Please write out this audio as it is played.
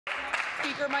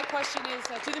Speaker. My question is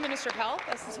to the Minister of Health.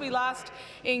 Since we last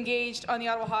engaged on the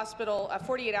Ottawa Hospital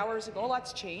 48 hours ago,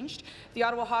 lots changed. The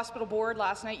Ottawa Hospital Board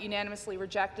last night unanimously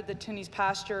rejected the Tunney's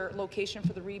Pasture location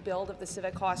for the rebuild of the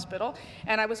Civic Hospital,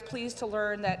 and I was pleased to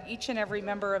learn that each and every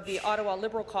member of the Ottawa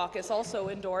Liberal Caucus also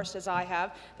endorsed, as I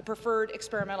have, the preferred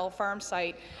experimental farm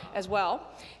site as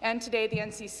well. And today the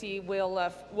NCC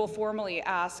will formally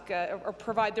ask or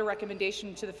provide their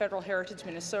recommendation to the Federal Heritage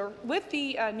Minister. So with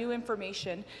the new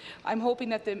information, I'm hoping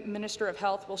that the Minister of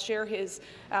Health will share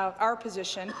our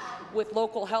position with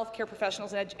local healthcare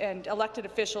professionals and elected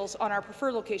officials on our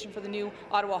preferred location for the new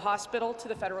Ottawa Hospital to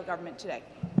the federal government today.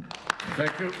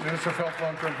 Thank you. Minister of Health,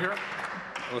 long-term care.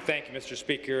 Well, thank you, Mr.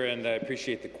 Speaker, and I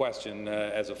appreciate the question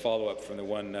as a follow-up from the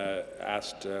one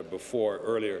asked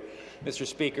earlier. Mr.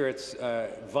 Speaker, it's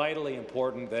vitally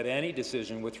important that any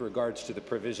decision with regards to the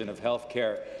provision of health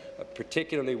care,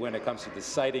 particularly when it comes to the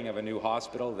siting of a new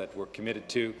hospital that we're committed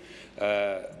to,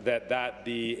 that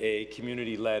be a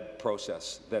community-led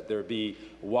process, that there be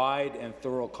wide and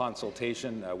thorough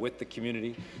consultation with the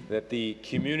community, that the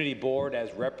community board,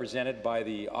 as represented by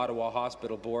the Ottawa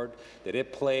Hospital Board, that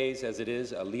it plays, as it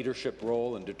is, a leadership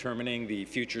role in determining the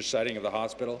future siting of the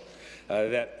hospital.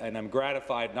 And I'm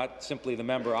gratified, not simply the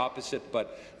member opposite,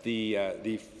 but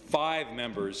the 5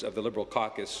 members of the Liberal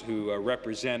caucus who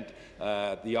represent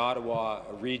the Ottawa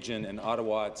region and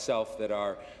Ottawa itself that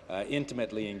are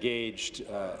intimately engaged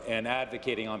and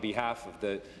advocating on behalf of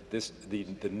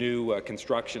the new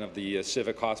construction of the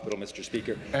Civic Hospital, Mr.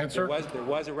 Speaker. Answer. There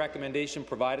was a recommendation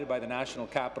provided by the National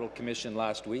Capital Commission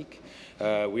last week.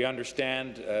 We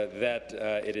understand that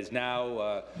it is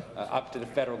now up to the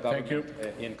federal government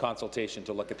in consultation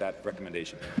to look at that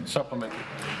recommendation. Supplementary.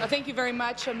 Thank you very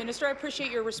much, Minister. I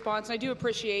appreciate your response. And I do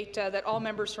appreciate that all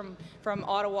members from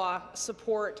Ottawa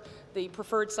support the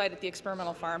preferred site at the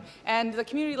experimental farm. And the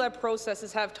community-led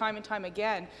processes have time and time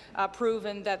again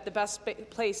proven that the best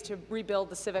place to rebuild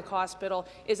the Civic Hospital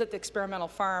is at the experimental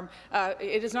farm.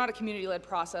 It is not a community-led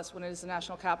process when it is the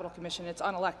National Capital Commission. It's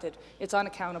unelected, it's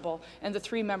unaccountable, and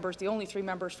the only three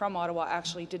members from Ottawa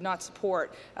actually did not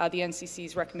support the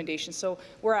NCC's recommendation. So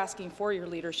we're asking for your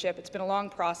leadership. It's been a long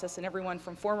process, and everyone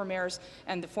from former mayors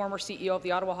and the former CEO of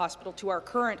the Ottawa Hospital to our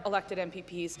current elected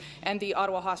MPPs and the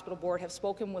Ottawa Hospital Board have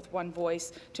spoken with one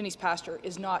voice. Tunney's Pasture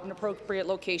is not an appropriate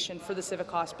location for the Civic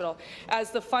Hospital.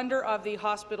 As the funder of the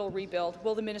hospital rebuild,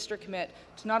 will the minister commit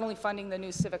to not only funding the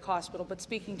new Civic Hospital, but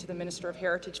speaking to the Minister of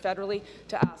Heritage federally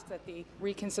to ask that the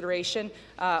reconsideration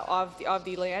of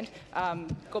the land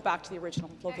go back to the original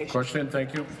location? Question.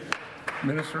 Thank you.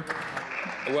 Minister.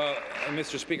 Well,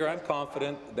 Mr. Speaker, I'm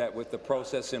confident that with the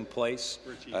process in place,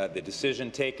 the decision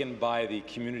taken by the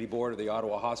Community Board of the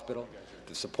Ottawa Hospital,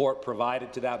 the support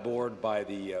provided to that board by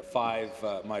the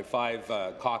my five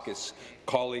caucus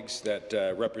colleagues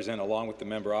that represent, along with the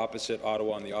member opposite,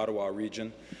 Ottawa and the Ottawa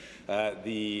region,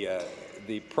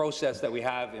 the process that we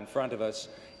have in front of us,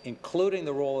 including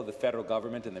the role of the federal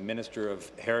government and the Minister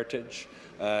of Heritage,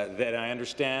 that I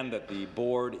understand that the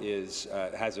board has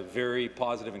a very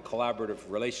positive and collaborative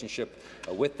relationship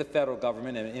with the federal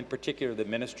government, and in particular the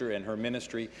minister and her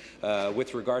ministry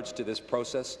with regards to this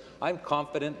process. I'm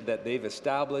confident that they've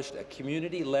established a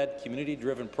community-led,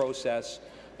 community-driven process,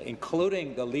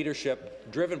 including the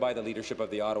leadership, driven by the leadership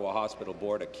of the Ottawa Hospital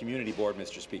Board, a community board,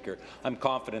 Mr. Speaker. I'm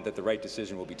confident that the right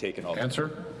decision will be taken ultimately.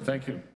 Answer. Thank you.